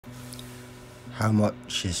How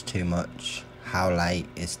much is too much? How late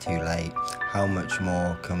is too late? How much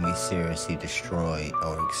more can we seriously destroy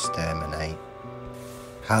or exterminate?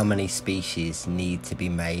 How many species need to be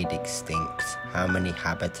made extinct? How many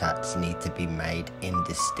habitats need to be made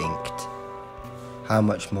indistinct? How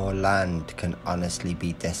much more land can honestly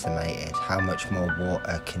be decimated? How much more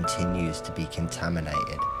water continues to be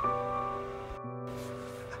contaminated?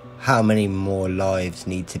 How many more lives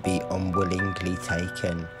need to be unwillingly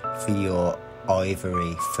taken for your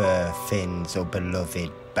ivory, fur, fins, or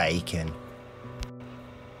beloved bacon?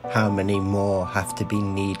 How many more have to be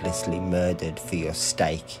needlessly murdered for your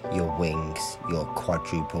steak, your wings, your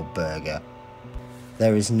quadruple burger?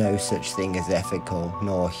 There is no such thing as ethical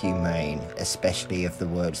nor humane, especially if the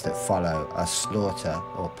words that follow are slaughter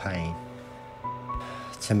or pain.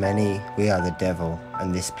 To many, we are the devil,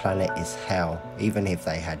 and this planet is hell. Even if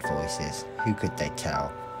they had voices, who could they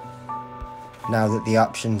tell? Now that the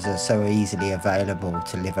options are so easily available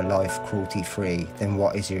to live a life cruelty-free, then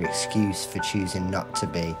what is your excuse for choosing not to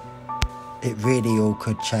be? It really all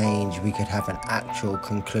could change. We could have an actual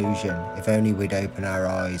conclusion if only we'd open our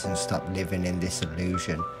eyes and stop living in this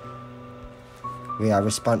illusion. We are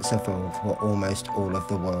responsible for almost all of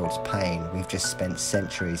the world's pain. We've just spent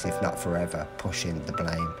centuries, if not forever, pushing the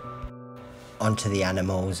blame onto the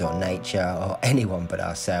animals or nature or anyone but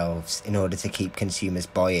ourselves in order to keep consumers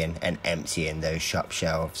buying and emptying those shop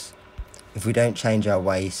shelves. If we don't change our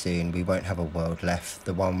ways soon, we won't have a world left.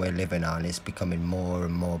 The one we're living on is becoming more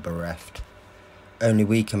and more bereft. Only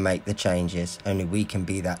we can make the changes. Only we can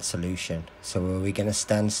be that solution. So are we going to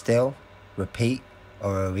stand still, repeat,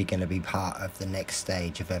 or are we going to be part of the next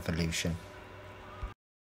stage of evolution?